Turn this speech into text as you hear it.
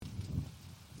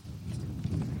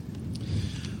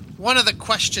one of the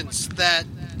questions that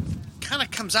kind of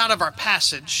comes out of our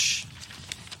passage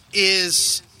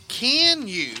is, can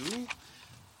you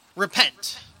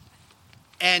repent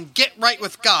and get right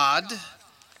with God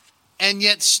and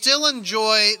yet still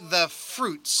enjoy the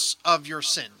fruits of your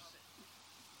sin?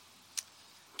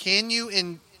 Can you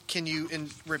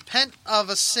repent of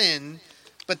a sin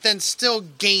but then still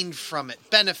gain from it,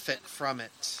 benefit from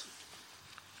it?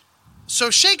 So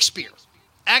Shakespeare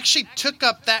actually took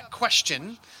up that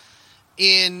question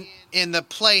in the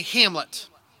play Hamlet.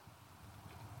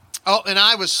 Oh, and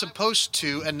I was supposed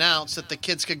to announce that the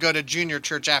kids could go to junior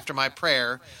church after my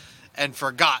prayer and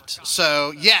forgot.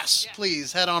 So, yes,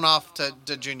 please head on off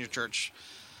to junior church.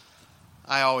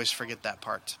 I always forget that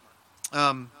part.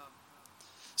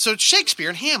 So Shakespeare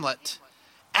in Hamlet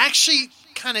actually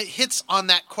kind of hits on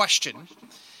that question.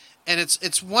 And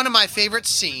it's one of my favorite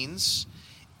scenes.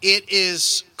 It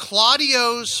is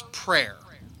Claudio's prayer.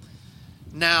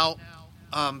 Now,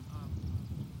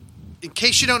 in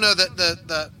case you don't know,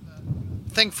 the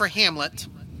thing for Hamlet,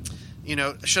 I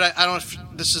don't know if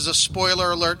this is a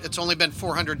spoiler alert. It's only been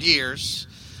 400 years.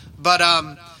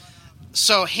 But,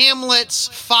 so Hamlet's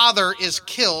father is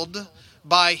killed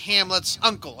by Hamlet's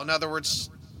uncle. In other words,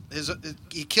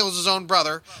 he kills his own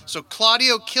brother. So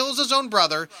Claudio kills his own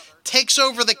brother, takes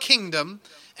over the kingdom,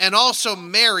 and also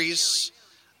marries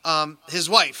his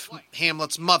wife,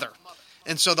 Hamlet's mother.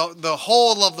 And so the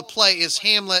whole of the play is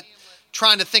Hamlet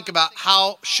trying to think about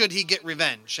how should he get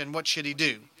revenge and what should he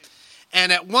do.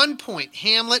 And at one point,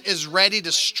 Hamlet is ready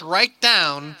to strike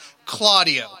down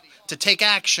Claudio to take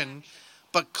action,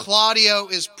 but Claudio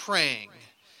is praying.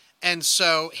 And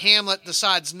so Hamlet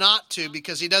decides not to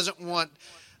because he doesn't want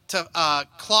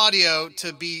Claudio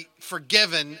to be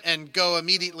forgiven and go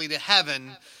immediately to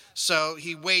heaven. So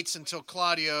he waits till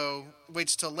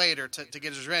later to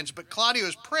get his revenge. But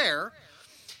Claudio's prayer,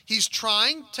 he's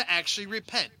trying to actually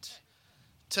repent,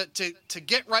 to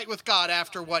get right with God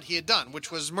after what he had done,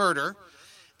 which was murder,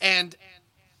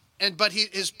 but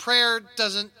his prayer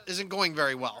isn't going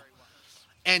very well,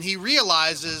 and he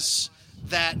realizes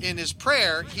that in his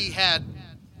prayer he had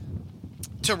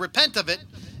to repent of it.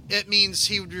 It means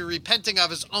he would be repenting of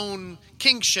his own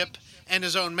kingship and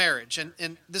his own marriage,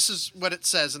 and this is what it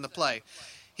says in the play.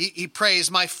 He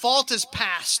prays, "My fault is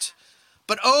past,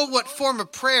 but oh, what form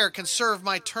of prayer can serve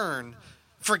my turn?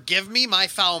 Forgive me my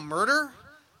foul murder?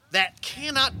 That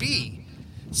cannot be,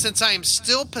 since I am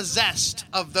still possessed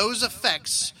of those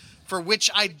effects for which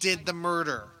I did the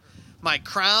murder. My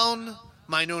crown,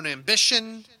 mine own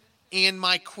ambition, and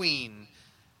my queen.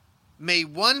 May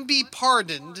one be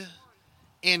pardoned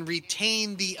and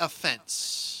retain the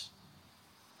offense."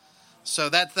 So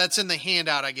that's in the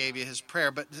handout I gave you, his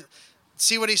prayer. But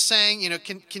see what he's saying?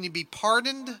 Can you be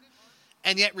pardoned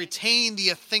and yet retain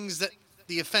the things that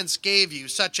the offense gave you,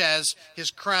 such as his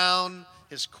crown,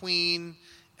 his queen,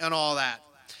 and all that?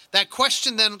 That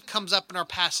question then comes up in our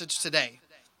passage today.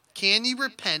 Can you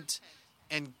repent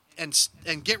and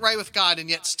get right with God and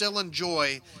yet still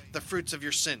enjoy the fruits of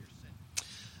your sin?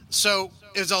 So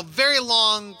it was a very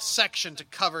long section to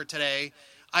cover today.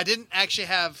 I didn't actually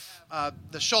have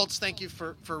the Schultz, thank you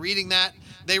for reading that.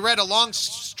 They read a long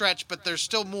stretch, but there's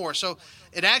still more. So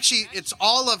it's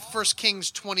all of 1 Kings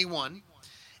 21.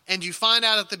 And you find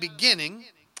out at the beginning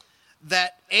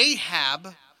that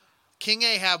King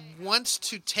Ahab wants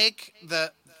to take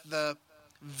the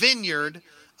vineyard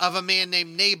of a man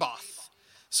named Naboth.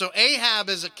 So Ahab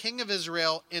is a king of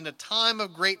Israel in a time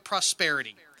of great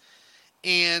prosperity.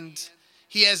 And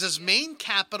he has his main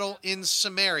capital in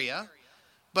Samaria,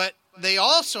 but they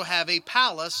also have a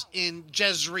palace in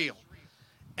Jezreel.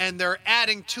 And they're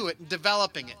adding to it and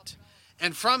developing it.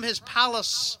 And from his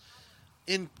palace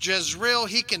in Jezreel,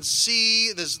 he can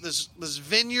see this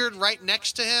vineyard right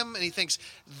next to him, and he thinks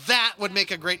that would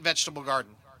make a great vegetable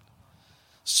garden.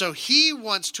 So he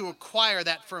wants to acquire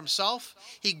that for himself.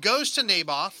 He goes to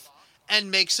Naboth and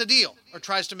makes a deal, or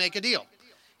tries to make a deal.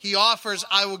 He offers,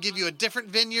 "I will give you a different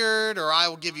vineyard, or I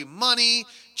will give you money.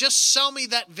 Just sell me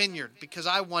that vineyard because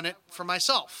I want it for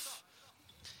myself."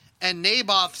 And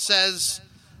Naboth says,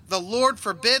 "The Lord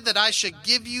forbid that I should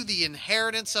give you the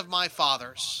inheritance of my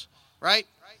fathers." Right?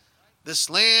 This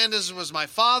land was my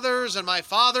father's and my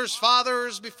father's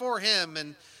father's before him.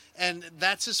 And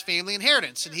that's his family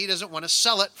inheritance. And he doesn't want to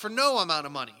sell it for no amount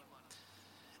of money.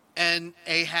 And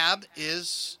Ahab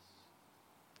is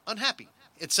unhappy.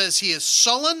 It says he is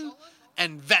sullen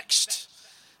and vexed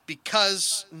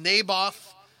because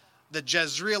Naboth, the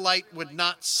Jezreelite, would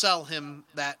not sell him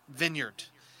that vineyard.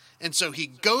 And so he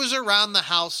goes around the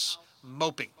house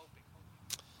moping.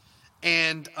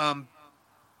 And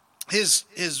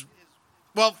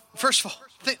well, first of all,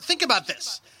 think about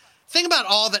this. Think about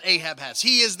all that Ahab has.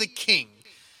 He is the king.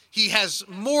 He has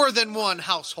more than one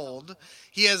household.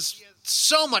 He has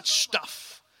so much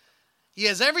stuff. He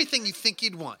has everything you think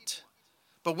he'd want.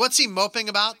 But what's he moping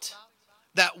about?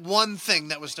 That one thing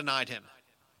that was denied him.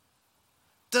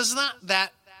 Does not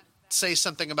that say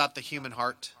something about the human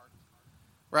heart?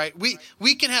 Right?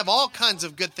 We can have all kinds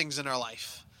of good things in our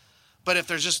life. But if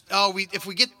there's just,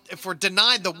 if we're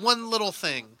denied the one little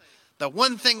thing, the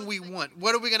one thing we want,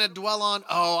 what are we going to dwell on?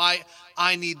 Oh,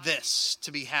 I need this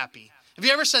to be happy. Have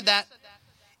you ever said that?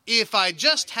 If I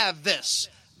just have this,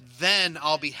 then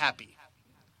I'll be happy.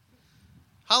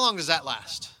 How long does that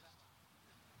last?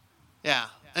 Yeah.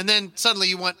 And then suddenly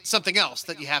you want something else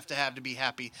that you have to be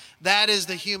happy. That is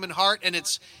the human heart, and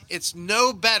it's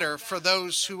no better for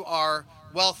those who are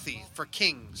wealthy, for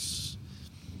kings.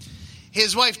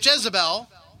 His wife Jezebel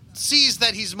sees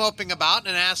that he's moping about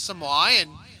and asks him why, and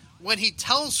when he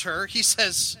tells her, he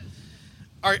says,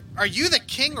 Are you the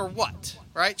king or what?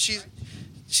 Right? She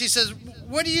says,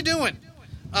 what are you doing?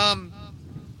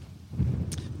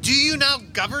 Do you now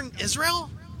govern Israel?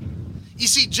 You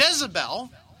see,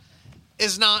 Jezebel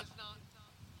is not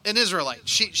an Israelite.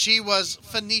 She was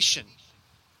Phoenician.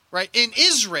 Right? In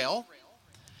Israel,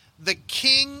 the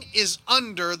king is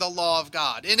under the law of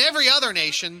God. In every other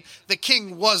nation, the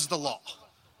king was the law.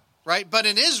 Right? But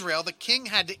in Israel, the king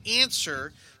had to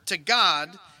answer to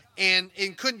God and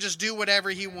couldn't just do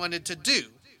whatever he wanted to do.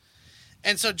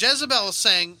 And so Jezebel is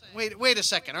saying, wait a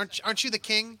second, aren't you the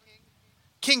king?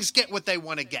 Kings get what they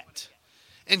want to get.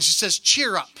 And she says,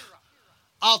 cheer up.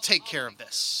 I'll take care of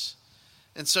this.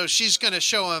 And so she's going to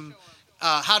show him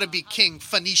how to be king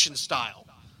Phoenician style.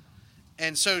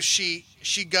 And so she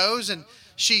goes and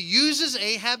she uses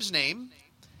Ahab's name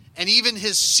and even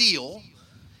his seal,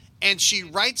 and she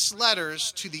writes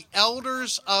letters to the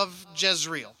elders of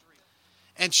Jezreel.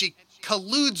 And she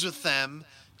colludes with them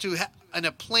in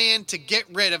a plan to get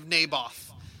rid of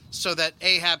Naboth so that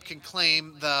Ahab can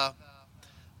claim the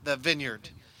vineyard.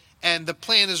 And the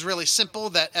plan is really simple,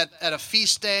 that at a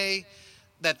feast day,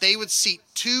 that they would seat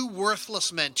two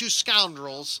worthless men, two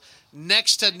scoundrels,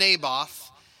 next to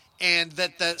Naboth, and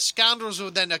that the scoundrels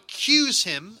would then accuse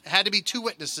him. It had to be two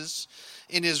witnesses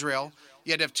in Israel.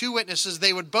 You had to have two witnesses.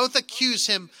 They would both accuse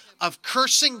him of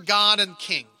cursing God and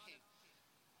king.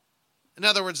 In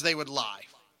other words, they would lie.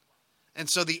 And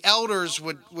so the elders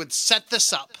would set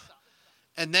this up.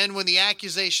 And then when the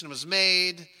accusation was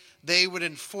made, they would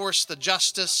enforce the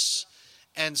justice.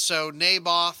 And so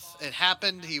Naboth, it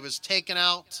happened, he was taken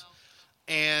out.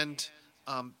 And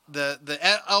the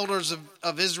elders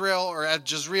of Israel or at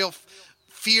Jezreel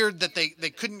feared that they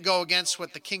couldn't go against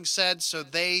what the king said. So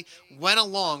they went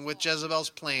along with Jezebel's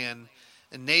plan.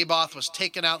 And Naboth was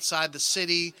taken outside the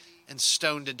city and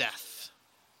stoned to death.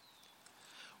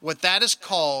 What that is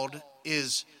called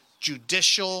is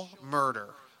judicial murder.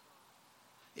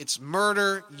 It's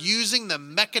murder using the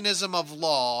mechanism of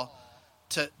law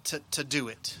to do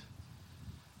it.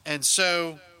 And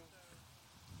so,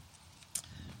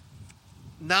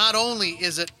 not only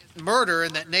is it murder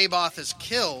and that Naboth is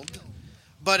killed,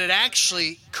 but it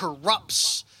actually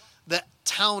corrupts the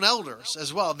town elders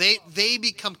as well. They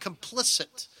become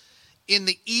complicit in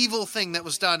the evil thing that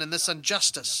was done in this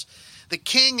injustice. The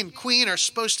king and queen are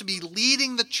supposed to be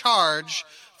leading the charge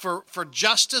for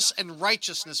justice and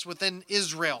righteousness within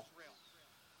Israel.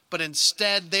 But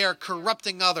instead, they are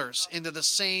corrupting others into the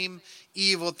same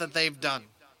evil that they've done.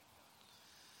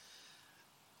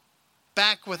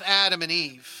 Back with Adam and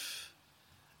Eve,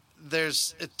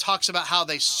 it talks about how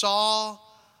they saw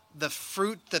the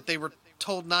fruit that they were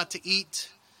told not to eat.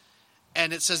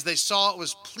 And it says they saw it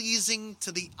was pleasing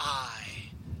to the eye.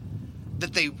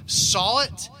 That they saw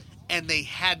it and they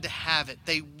had to have it.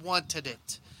 They wanted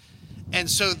it. And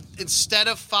so instead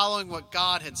of following what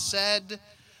God had said,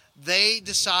 they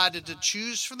decided to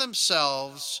choose for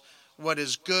themselves what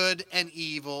is good and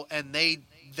evil, and they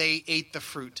ate the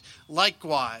fruit.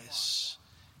 Likewise,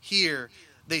 here,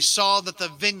 they saw that the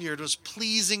vineyard was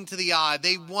pleasing to the eye.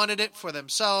 They wanted it for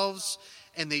themselves,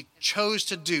 and they chose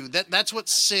to do. That's what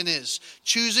sin is.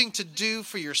 Choosing to do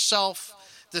for yourself,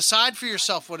 decide for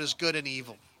yourself what is good and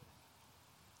evil.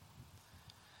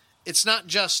 It's not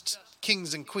just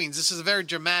kings and queens. This is a very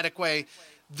dramatic way.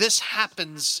 This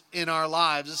happens in our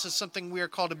lives. This is something we are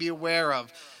called to be aware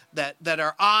of, that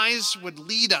our eyes would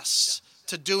lead us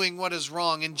to doing what is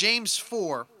wrong. In James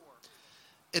 4,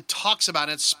 it talks about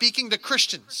it, speaking to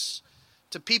Christians,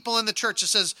 to people in the church. It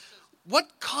says,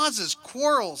 what causes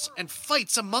quarrels and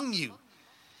fights among you?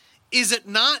 Is it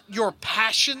not your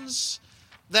passions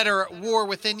that are at war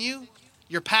within you?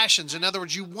 Your passions. In other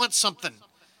words, you want something.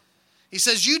 He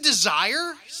says, you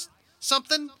desire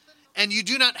something and you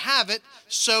do not have it,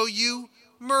 so you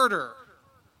murder.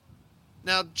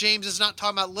 Now, James is not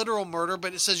talking about literal murder,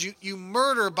 but it says you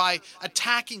murder by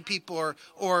attacking people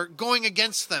or going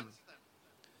against them.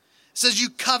 It says you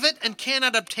covet and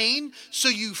cannot obtain, so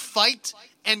you fight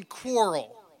and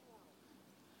quarrel.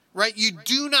 Right? You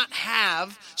do not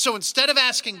have, so instead of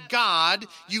asking God,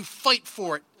 you fight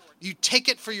for it. You take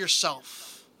it for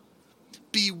yourself.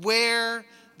 Beware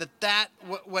that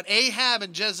what Ahab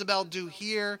and Jezebel do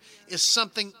here is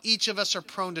something each of us are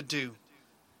prone to do.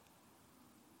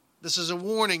 This is a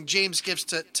warning James gives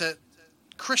to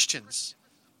Christians.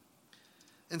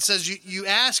 And says you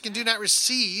ask and do not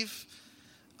receive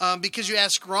because you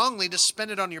ask wrongly to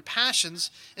spend it on your passions.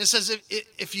 And it says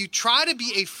if you try to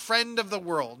be a friend of the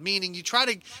world, meaning you try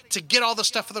to get all the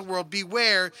stuff of the world,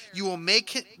 beware, you will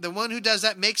the one who does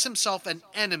that makes himself an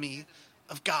enemy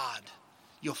of God.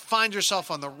 You'll find yourself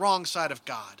on the wrong side of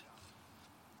God.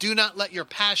 Do not let your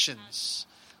passions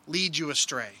lead you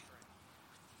astray.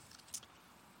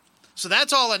 So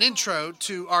that's all an intro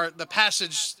to the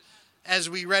passage as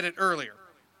we read it earlier.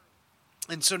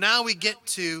 And so now we get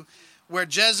to where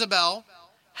Jezebel,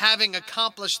 having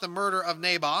accomplished the murder of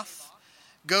Naboth,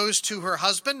 goes to her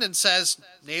husband and says,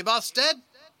 Naboth's dead,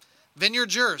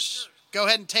 vineyard's yours. Go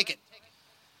ahead and take it.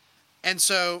 And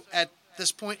so at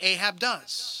this point, Ahab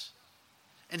does.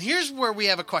 And here's where we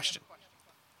have a question.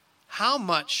 How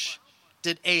much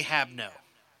did Ahab know?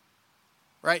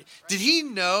 Right? Did he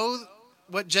know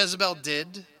what Jezebel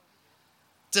did?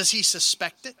 Does he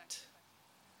suspect it?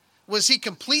 Was he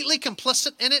completely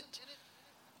complicit in it?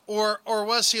 Or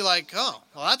was he like, oh,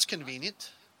 well, that's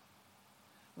convenient?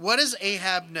 What does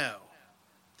Ahab know?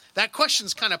 That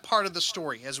question's kind of part of the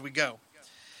story as we go.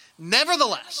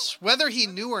 Nevertheless, whether he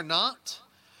knew or not,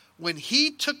 when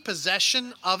he took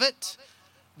possession of it,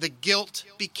 the guilt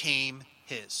became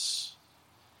his.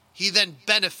 He then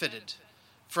benefited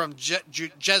from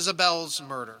Jezebel's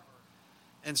murder.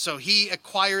 And so he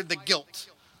acquired the guilt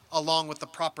along with the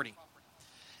property.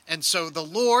 And so the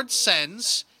Lord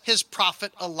sends his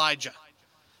prophet Elijah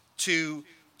to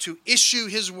issue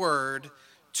his word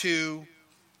to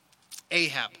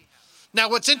Ahab. Now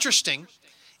what's interesting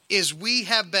is we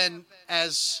have been,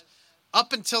 as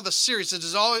up until the series, it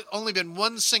has only been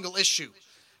one single issue.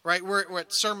 Right, we're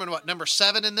at sermon, number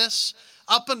 7 in this?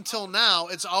 Up until now,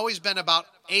 it's always been about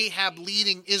Ahab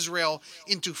leading Israel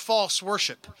into false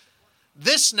worship.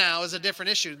 This now is a different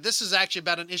issue. This is actually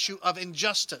about an issue of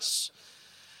injustice.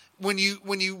 When you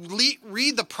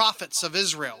read the prophets of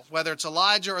Israel, whether it's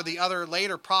Elijah or the other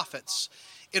later prophets,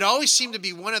 it always seemed to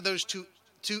be one of those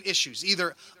two issues.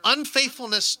 Either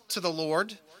unfaithfulness to the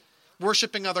Lord,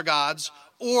 worshiping other gods,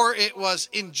 or it was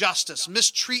injustice,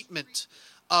 mistreatment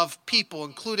of people,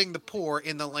 including the poor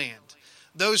in the land.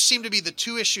 Those seem to be the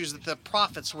two issues that the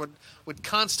prophets would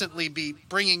constantly be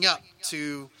bringing up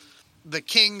to the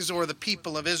kings or the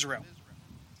people of Israel.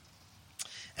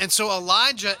 And so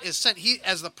Elijah is sent. He,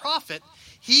 as the prophet,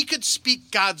 he could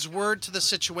speak God's word to the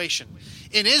situation.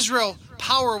 In Israel,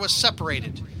 power was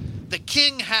separated. The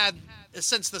king had, in a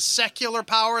sense, the secular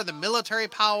power, the military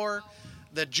power,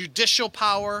 the judicial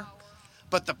power.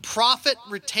 But the prophet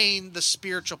retained the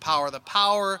spiritual power, the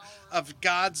power of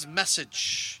God's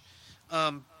message.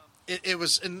 It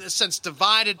was, in a sense,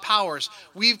 divided powers.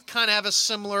 We kind of have a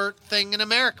similar thing in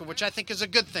America, which I think is a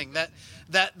good thing.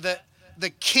 That the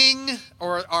king,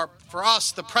 or for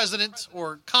us, the president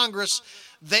or Congress,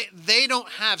 they don't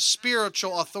have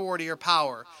spiritual authority or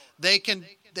power. They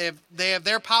have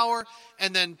their power,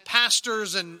 and then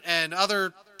pastors and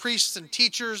other priests and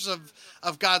teachers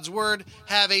of God's word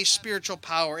have a spiritual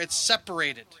power. It's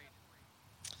separated.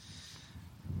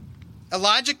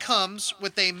 Elijah comes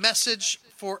with a message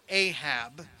for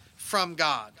Ahab from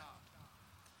God.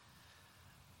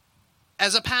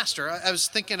 As a pastor, I was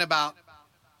thinking about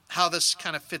how this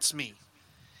kind of fits me.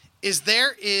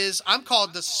 I'm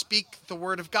called to speak the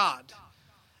word of God.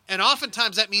 And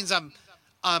oftentimes that means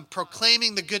I'm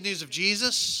proclaiming the good news of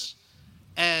Jesus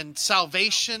and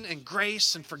salvation and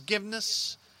grace and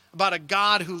forgiveness, about a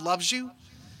God who loves you.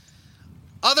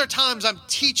 Other times I'm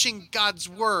teaching God's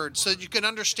word so that you can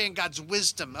understand God's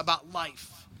wisdom about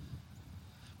life.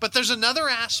 But there's another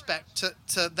aspect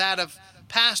to that of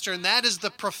pastor, and that is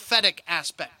the prophetic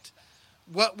aspect.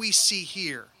 What we see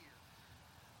here.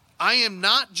 I am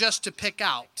not just to pick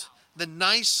out the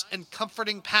nice and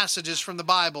comforting passages from the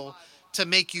Bible to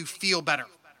make you feel better.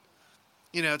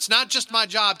 You know, it's not just my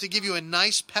job to give you a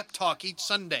nice pep talk each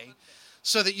Sunday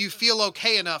so that you feel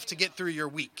okay enough to get through your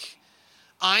week.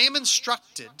 I am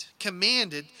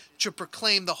commanded to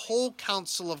proclaim the whole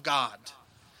counsel of God.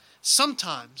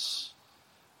 Sometimes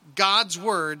God's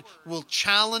word will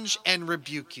challenge and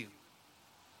rebuke you.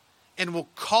 and will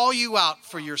call you out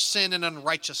for your sin and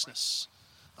unrighteousness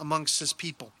amongst his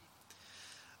people.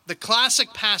 The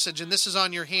classic passage, and this is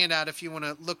on your handout if you want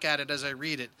to look at it as I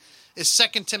read it, is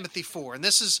 2 Timothy 4. And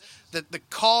this is the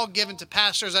call given to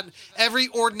pastors. At every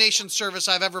ordination service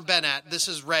I've ever been at, this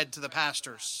is read to the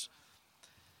pastors.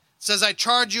 It says, I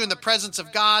charge you in the presence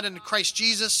of God and Christ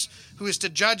Jesus, who is to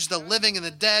judge the living and the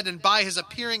dead, and by his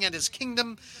appearing at his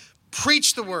kingdom,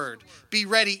 preach the word. Be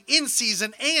ready in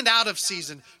season and out of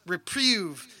season.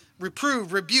 Reprove,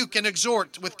 rebuke, and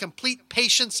exhort with complete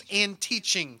patience and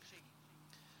teaching.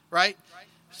 Right?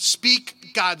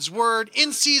 Speak God's word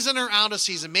in season or out of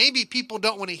season. Maybe people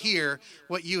don't want to hear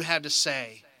what you have to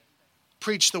say.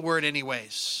 Preach the word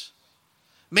anyways.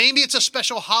 Maybe it's a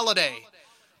special holiday,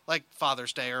 like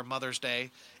Father's Day or Mother's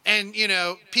Day. And,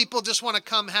 people just want to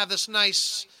come have this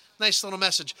nice little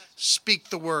message. Speak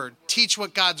the word. Teach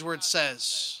what God's word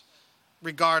says,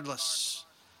 regardless.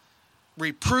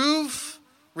 Reprove,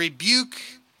 rebuke,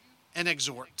 and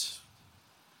exhort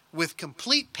with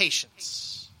complete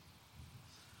patience.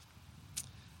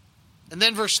 And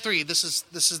then verse 3, this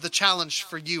is the challenge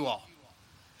for you all.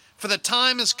 For the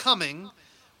time is coming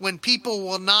when people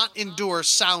will not endure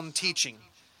sound teaching,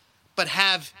 but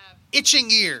have itching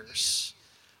ears.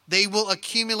 They will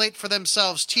accumulate for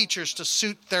themselves teachers to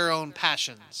suit their own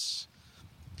passions.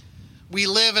 We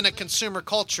live in a consumer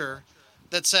culture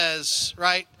that says,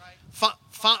 right,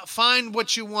 find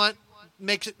what you want,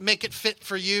 make it fit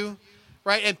for you,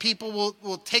 right? And people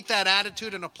will take that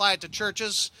attitude and apply it to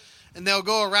churches. And they'll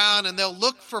go around and they'll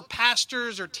look for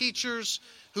pastors or teachers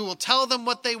who will tell them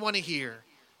what they want to hear,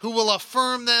 who will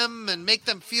affirm them and make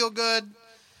them feel good,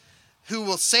 who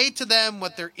will say to them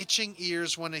what their itching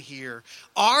ears want to hear.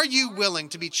 Are you willing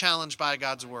to be challenged by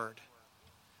God's word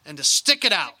and to stick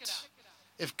it out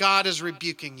if God is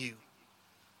rebuking you?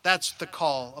 That's the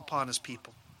call upon his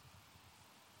people.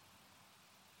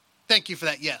 Thank you for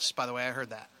that yes, by the way, I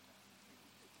heard that.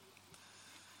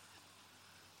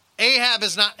 Ahab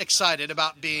is not excited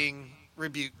about being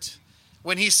rebuked.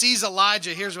 When he sees Elijah,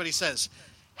 here's what he says.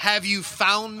 Have you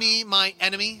found me, my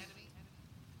enemy?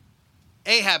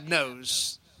 Ahab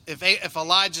knows if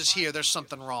Elijah's here, there's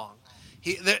something wrong.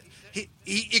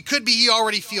 It could be he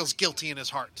already feels guilty in his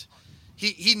heart.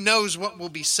 He knows what will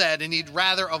be said and he'd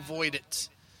rather avoid it.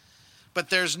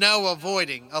 But there's no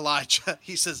avoiding Elijah.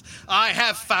 He says, I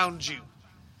have found you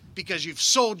because you've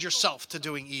sold yourself to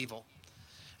doing evil.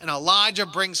 And Elijah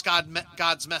brings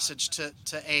God's message to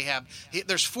Ahab.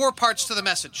 There's 4 parts to the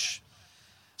message.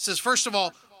 It says, first of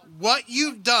all, what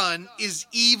you've done is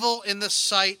evil in the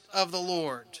sight of the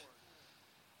Lord.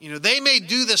 They may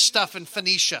do this stuff in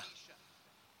Phoenicia,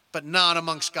 but not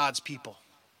amongst God's people.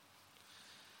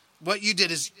 What you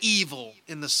did is evil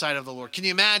in the sight of the Lord. Can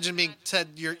you imagine being said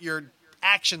your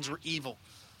actions were evil?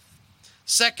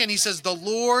 Second, he says, the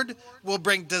Lord will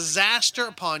bring disaster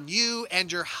upon you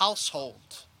and your household.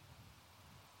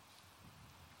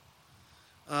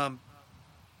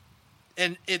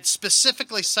 And it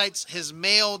specifically cites his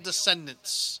male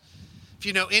descendants. If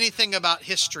you know anything about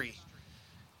history,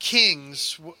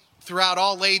 kings throughout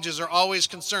all ages are always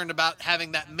concerned about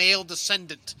having that male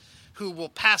descendant who will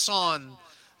pass on,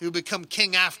 who become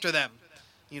king after them.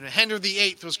 Henry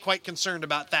VIII was quite concerned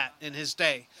about that in his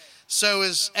day. So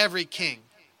is every king.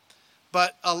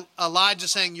 But Elijah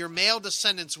saying your male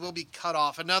descendants will be cut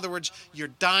off. In other words, your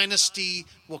dynasty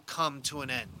will come to an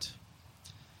end.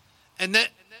 And then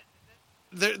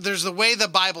there's the way the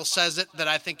Bible says it that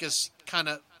I think is kind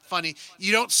of funny.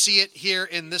 You don't see it here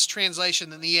in this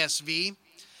translation in the ESV,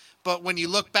 but when you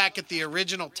look back at the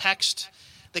original text,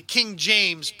 the King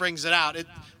James brings it out.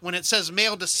 When it says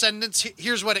male descendants,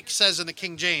 here's what it says in the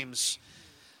King James.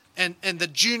 And the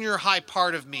junior high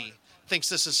part of me thinks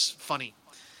this is funny.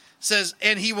 It says,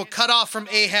 and he will cut off from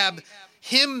Ahab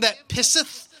him that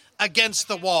pisseth against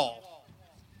the wall.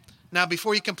 Now,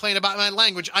 before you complain about my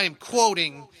language, I am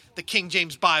quoting the King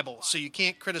James Bible, so you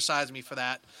can't criticize me for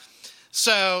that.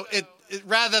 So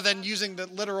rather than using the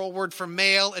literal word for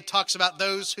male, it talks about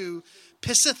those who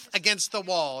pisseth against the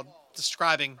wall,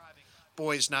 describing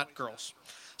boys, not girls.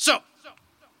 So, all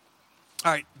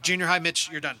right, junior high Mitch,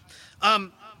 you're done.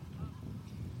 And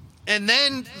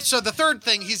then, so the third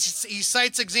thing, he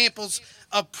cites examples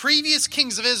of previous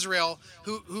kings of Israel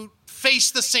who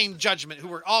faced the same judgment, who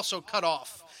were also cut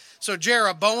off. So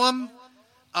Jeroboam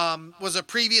was a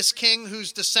previous king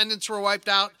whose descendants were wiped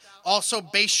out. Also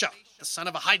Baasha, the son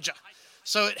of Ahijah.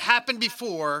 So it happened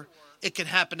before, it can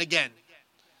happen again.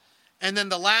 And then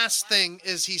the last thing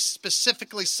is he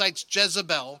specifically cites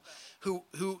Jezebel,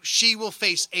 who she will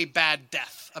face a bad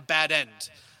death, a bad end.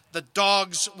 The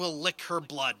dogs will lick her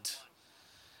blood.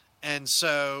 And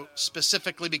so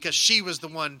specifically because she was the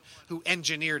one who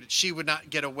engineered it, she would not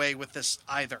get away with this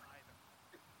either.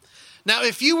 Now,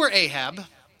 if you were Ahab,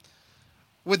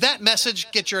 would that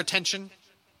message get your attention?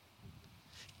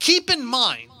 Keep in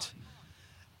mind,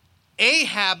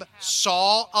 Ahab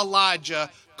saw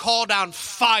Elijah call down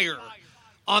fire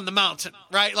on the mountain,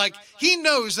 right? Like, he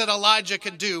knows that Elijah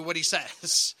can do what he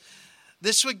says.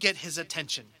 This would get his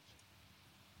attention.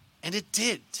 And it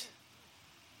did.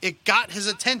 It got his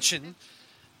attention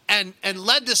and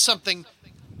led to something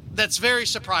that's very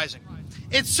surprising.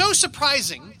 It's so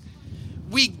surprising,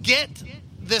 we get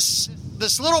this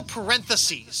little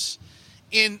parentheses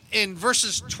in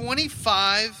verses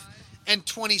 25 and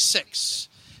 26.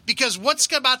 Because what's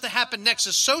about to happen next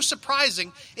is so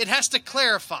surprising, it has to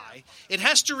clarify. It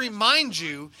has to remind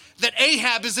you that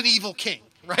Ahab is an evil king,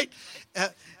 right?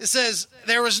 It says,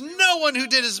 there was no one who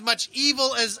did as much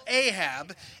evil as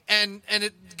Ahab. And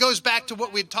it goes back to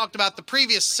what we had talked about the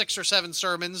previous 6 or 7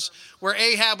 sermons, where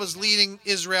Ahab was leading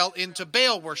Israel into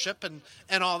Baal worship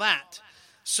and all that.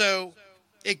 So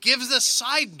it gives a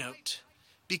side note,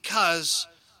 because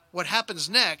what happens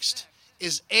next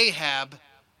is Ahab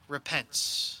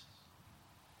repents.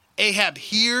 Ahab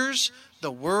hears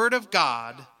the word of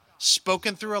God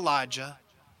spoken through Elijah,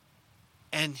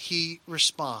 and he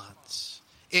responds.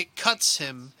 It cuts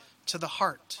him to the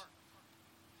heart.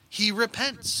 He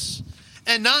repents.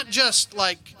 And not just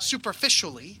like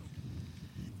superficially.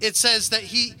 It says that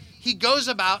he goes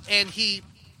about and he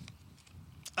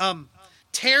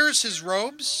tears his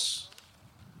robes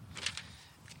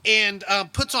and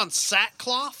puts on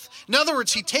sackcloth. In other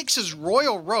words, he takes his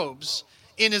royal robes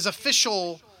in his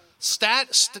official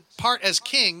part as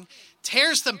king,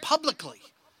 tears them publicly,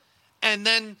 and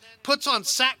then puts on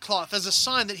sackcloth as a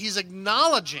sign that he's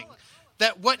acknowledging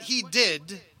that what he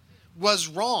did was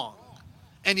wrong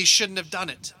and he shouldn't have done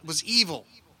it, was evil.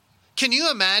 Can you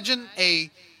imagine a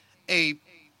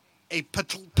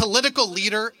political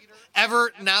leader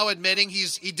ever now admitting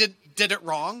he did it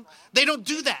wrong? They don't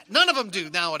do that. None of them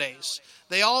do nowadays.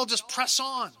 They all just press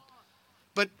on.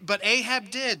 But Ahab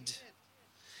did.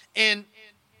 And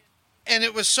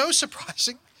it was so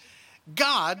surprising.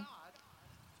 God,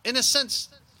 in a sense,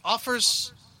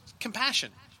 offers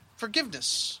compassion,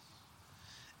 forgiveness.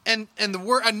 And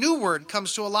a new word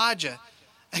comes to Elijah.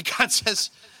 And God says,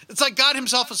 it's like God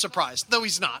himself is surprised, though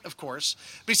he's not, of course.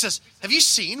 But he says, have you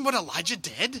seen what Elijah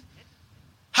did?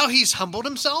 How he's humbled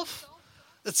himself?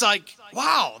 It's like,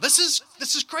 wow, this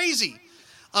is crazy.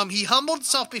 He humbled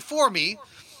himself before me.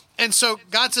 And so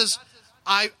God says,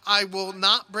 I will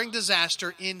not bring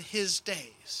disaster in his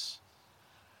days.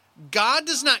 God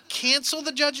does not cancel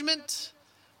the judgment,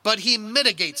 but he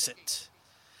mitigates it.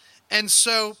 And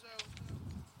so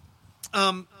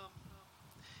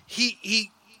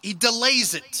he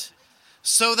delays it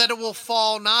so that it will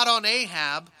fall not on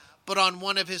Ahab, but on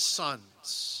one of his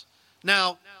sons.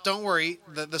 Now, don't worry,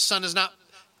 the son is not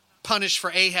punished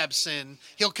for Ahab's sin.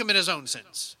 He'll commit his own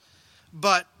sins.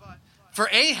 But for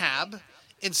Ahab,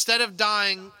 instead of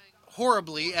dying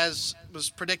horribly, as was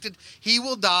predicted, he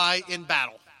will die in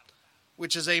battle,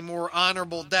 which is a more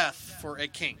honorable death for a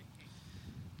king.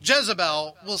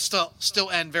 Jezebel will still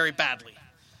end very badly,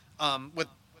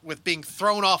 with being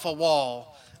thrown off a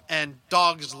wall and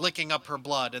dogs licking up her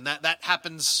blood. And that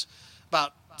happens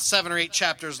about 7 or 8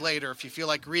 chapters later. If you feel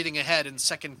like reading ahead in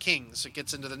 2 Kings, it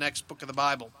gets into the next book of the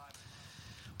Bible.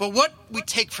 But what we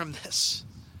take from this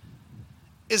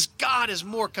is God is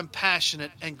more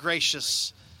compassionate and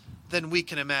gracious than we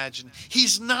can imagine.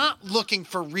 He's not looking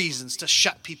for reasons to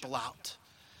shut people out.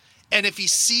 And if he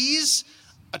sees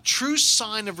a true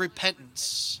sign of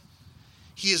repentance,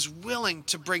 he is willing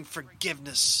to bring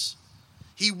forgiveness.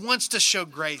 He wants to show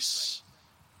grace.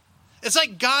 It's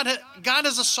like God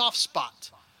has a soft spot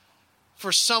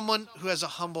for someone who has a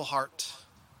humble heart,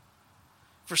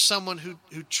 for someone who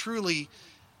truly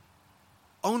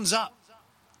owns up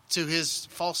to his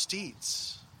false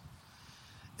deeds.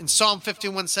 In Psalm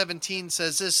 51:17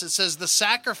 says this, it says, the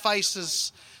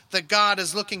sacrifices that God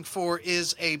is looking for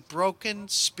is a broken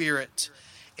spirit,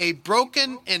 a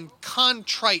broken and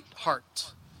contrite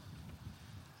heart.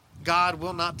 God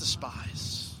will not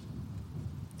despise.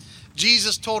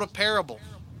 Jesus told a parable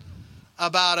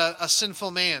about a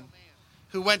sinful man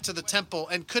who went to the temple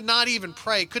and could not even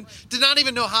pray, did not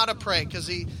even know how to pray because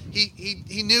he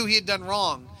knew he had done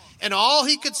wrong. And all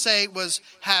he could say was,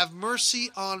 have mercy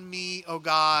on me, O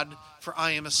God, for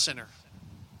I am a sinner.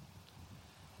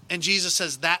 And Jesus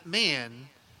says that man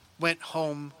went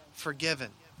home forgiven.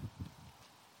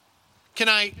 Can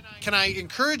I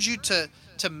encourage you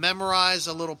to memorize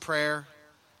a little prayer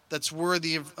that's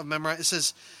worthy of memorizing? It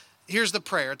says, here's the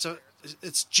prayer.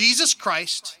 It's Jesus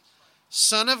Christ,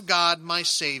 Son of God, my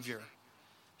Savior.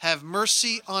 Have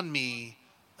mercy on me,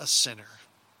 a sinner.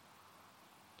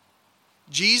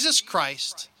 Jesus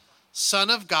Christ, Son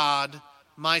of God,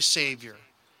 my Savior.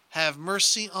 Have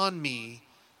mercy on me,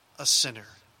 a sinner.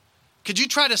 Could you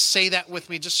try to say that with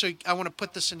me, just so I want to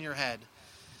put this in your head?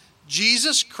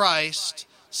 Jesus Christ,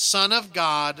 Son of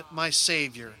God, my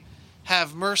Savior.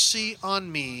 Have mercy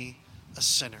on me, a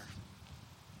sinner.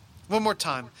 One more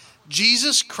time.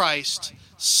 Jesus Christ,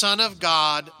 Son of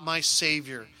God, my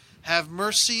Savior. Have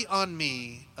mercy on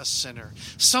me, a sinner.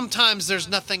 Sometimes there's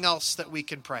nothing else that we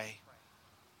can pray.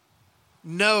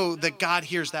 Know that God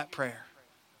hears that prayer.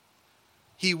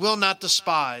 He will not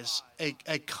despise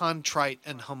a contrite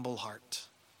and humble heart.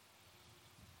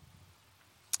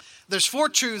 There's 4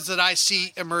 truths that I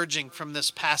see emerging from this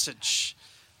passage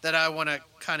that I want to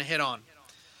kind of hit on.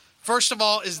 First of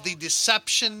all is the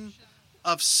deception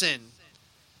of sin.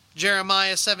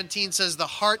 Jeremiah 17 says, the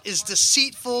heart is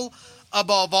deceitful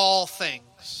above all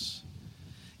things.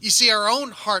 You see, our own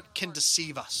heart can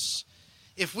deceive us.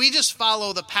 If we just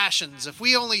follow the passions, if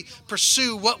we only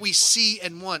pursue what we see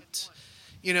and want,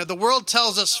 the world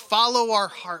tells us follow our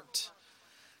heart.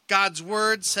 God's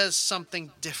word says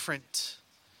something different.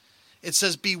 It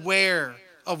says beware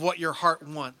of what your heart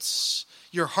wants.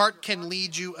 Your heart can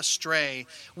lead you astray.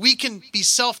 We can be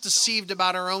self-deceived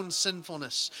about our own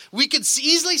sinfulness. We can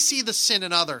easily see the sin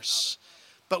in others,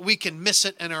 but we can miss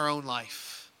it in our own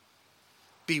life.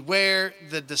 Beware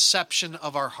the deception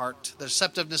of our heart, the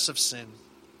deceptiveness of sin.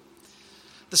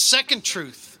 The second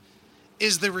truth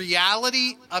is the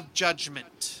reality of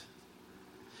judgment.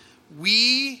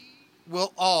 We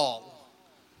will all,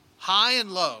 high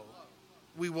and low,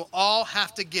 we will all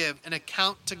have to give an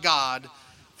account to God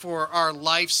for our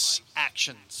life's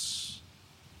actions.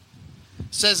 It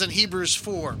says in Hebrews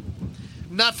 4,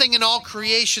 nothing in all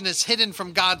creation is hidden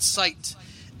from God's sight.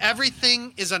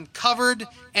 Everything is uncovered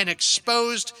and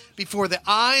exposed before the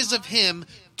eyes of him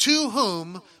to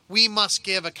whom we must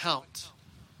give account.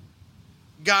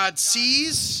 God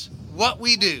sees what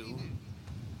we do,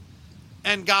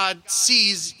 and God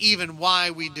sees even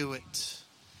why we do it.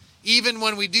 Even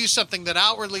when we do something that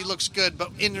outwardly looks good,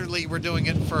 but inwardly we're doing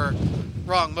it for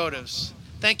wrong motives.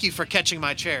 Thank you for catching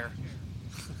my chair.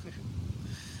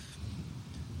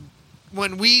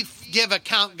 When we give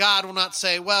account, God will not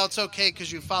say, well, it's okay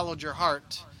because you followed your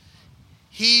heart.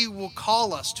 He will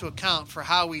call us to account for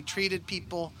how we treated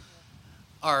people,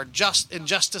 our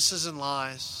injustices and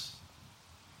lies.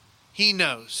 He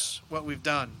knows what we've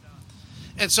done.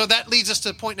 And so that leads us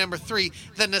to point number 3,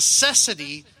 the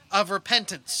necessity of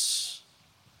repentance.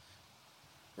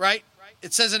 Right?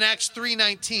 It says in Acts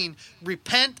 3:19,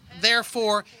 repent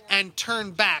therefore and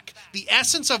turn back. The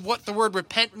essence of what the word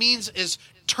repent means is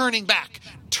turning back,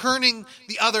 turning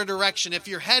the other direction. If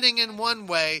you're heading in one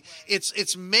way,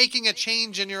 it's making a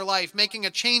change in your life, making a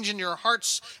change in your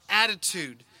heart's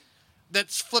attitude that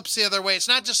flips the other way. It's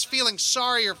not just feeling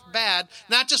sorry or bad,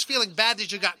 not just feeling bad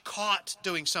that you got caught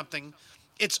doing something.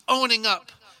 It's owning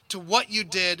up to what you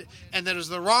did and that it was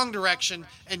the wrong direction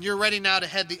and you're ready now to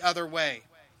head the other way.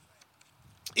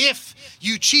 If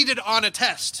you cheated on a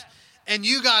test and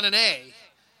you got an A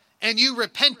and you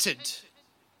repented,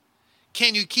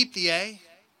 can you keep the A?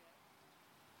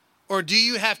 Or do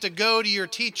you have to go to your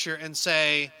teacher and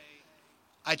say,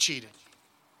 I cheated,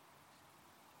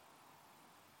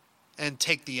 and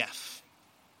take the F?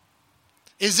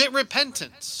 Is it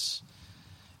repentance?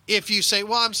 If you say,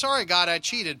 well, I'm sorry, God, I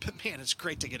cheated, but man, it's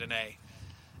great to get an A.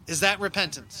 Is that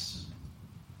repentance?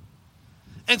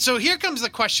 And so here comes the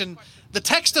question. The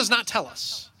text does not tell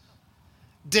us.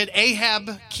 Did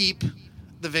Ahab keep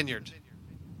the vineyard?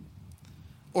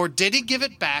 Or did he give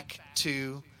it back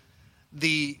to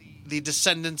the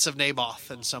descendants of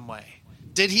Naboth in some way?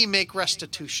 Did he make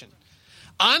restitution?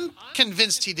 I'm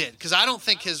convinced he did, because I don't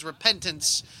think his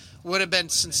repentance would have been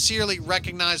sincerely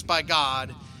recognized by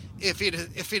God if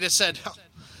he'd have said,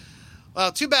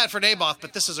 well, too bad for Naboth,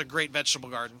 but this is a great vegetable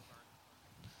garden.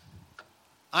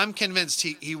 I'm convinced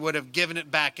he would have given it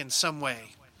back in some way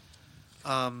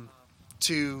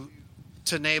to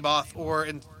Naboth, or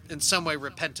in some way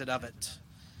repented of it.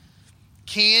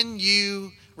 Can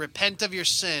you repent of your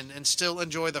sin and still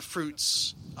enjoy the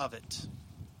fruits of it?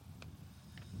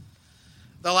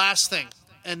 The last thing,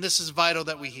 and this is vital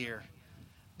that we hear,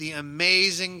 the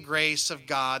amazing grace of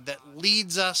God that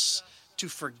leads us to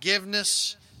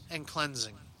forgiveness and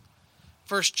cleansing.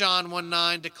 1 John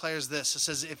 1:9 declares this. It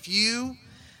says,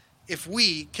 if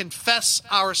we confess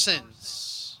our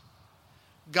sins,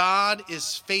 God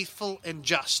is faithful and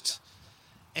just,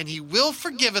 and he will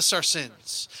forgive us our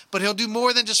sins. But he'll do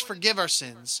more than just forgive our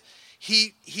sins.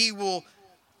 He will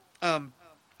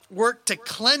work to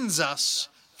cleanse us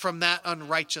from that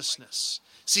unrighteousness.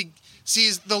 See,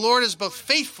 the Lord is both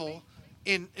faithful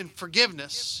in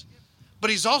forgiveness, but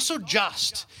he's also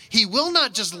just. He will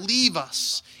not just leave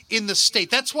us in the state.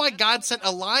 That's why God sent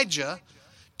Elijah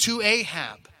to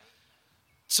Ahab.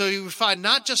 So he would find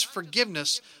not just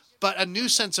forgiveness, but a new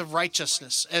sense of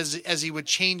righteousness as he would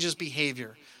change his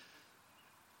behavior.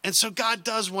 And so God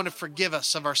does want to forgive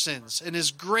us of our sins, and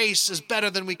his grace is better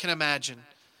than we can imagine.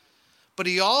 But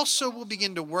he also will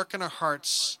begin to work in our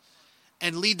hearts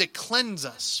and lead to cleanse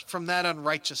us from that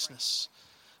unrighteousness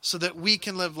so that we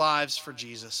can live lives for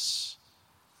Jesus.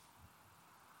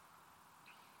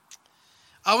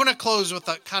 I want to close with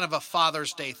a kind of a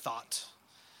Father's Day thought.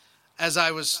 As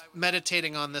I was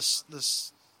meditating on this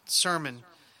sermon,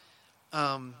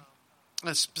 I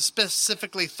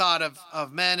specifically thought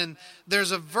of men. And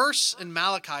there's a verse in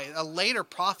Malachi, a later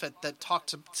prophet, that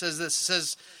says this. It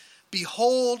says,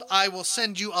 "Behold, I will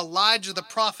send you Elijah the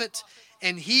prophet,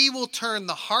 and he will turn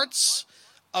the hearts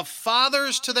of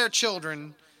fathers to their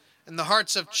children, and the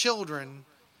hearts of children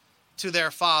to their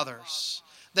fathers."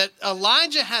 That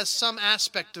Elijah has some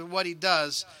aspect of what he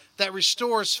does that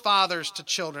restores fathers to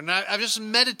children. I'm just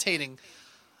meditating,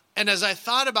 and as I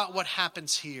thought about what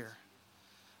happens here,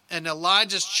 and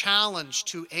Elijah's challenge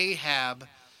to Ahab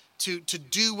to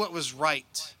do what was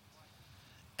right,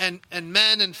 and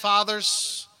men and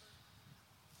fathers,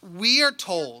 we are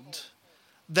told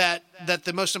that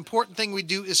the most important thing we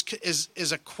do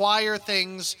is acquire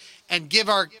things and give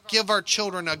our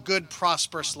children a good,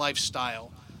 prosperous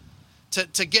lifestyle.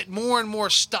 To get more and more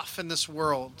stuff in this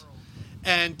world,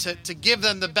 and to give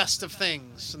them the best of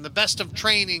things and the best of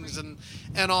trainings and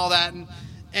all that.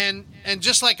 And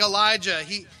just like Elijah,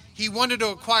 he wanted to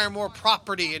acquire more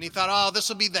property, and he thought, oh, this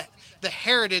will be the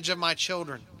heritage of my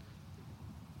children.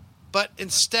 But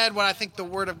instead, what I think the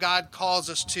Word of God calls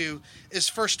us to is,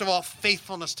 first of all,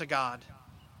 faithfulness to God.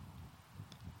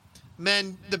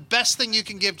 Men, the best thing you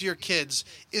can give to your kids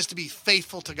is to be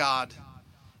faithful to God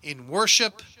in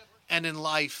worship and in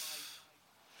life.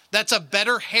 That's a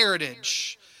better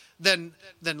heritage than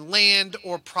land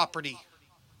or property.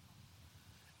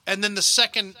 And then the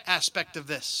second aspect of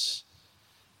this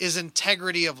is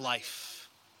integrity of life.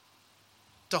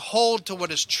 To hold to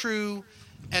what is true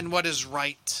and what is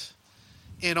right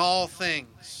in all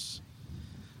things.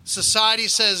 Society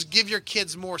says, give your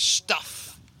kids more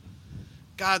stuff.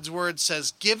 God's word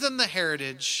says, give them the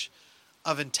heritage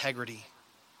of integrity.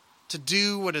 To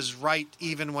do what is right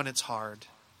even when it's hard.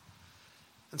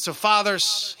 And so,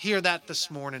 fathers, hear that this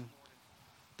morning.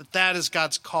 That is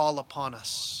God's call upon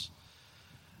us.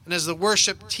 And as the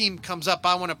worship team comes up,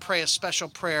 I want to pray a special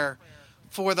prayer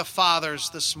for the fathers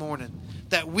this morning.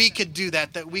 That we could do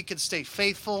that we could stay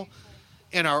faithful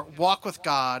in our walk with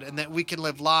God, and that we can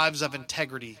live lives of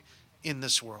integrity in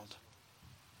this world.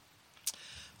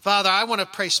 Father, I want to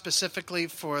pray specifically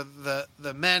for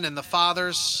the men and the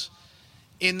fathers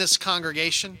in this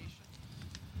congregation.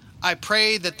 I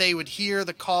pray that they would hear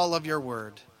the call of your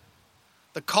word,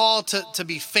 the call to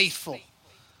be faithful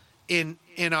in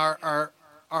our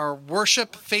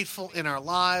worship, faithful in our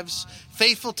lives,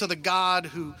 faithful to the God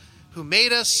who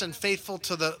made us, and faithful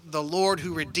to the Lord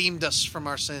who redeemed us from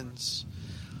our sins.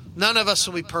 None of us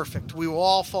will be perfect. We will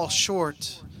all fall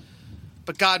short.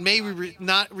 But God, may we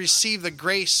not receive the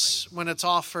grace when it's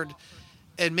offered.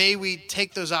 And may we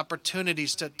take those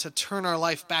opportunities to turn our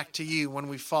life back to you when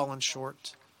we've fallen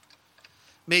short.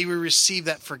 May we receive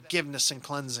that forgiveness and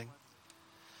cleansing.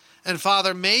 And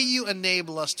Father, may you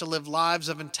enable us to live lives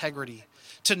of integrity,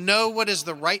 to know what is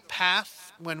the right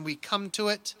path when we come to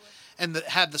it, and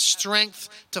have the strength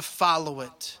to follow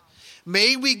it.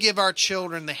 May we give our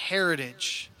children the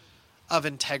heritage of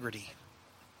integrity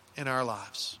in our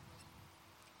lives.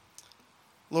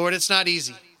 Lord, it's not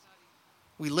easy.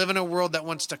 We live in a world that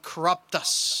wants to corrupt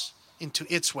us into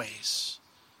its ways.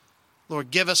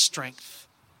 Lord, give us strength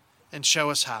and show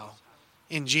us how.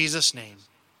 In Jesus' name,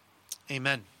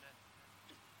 amen.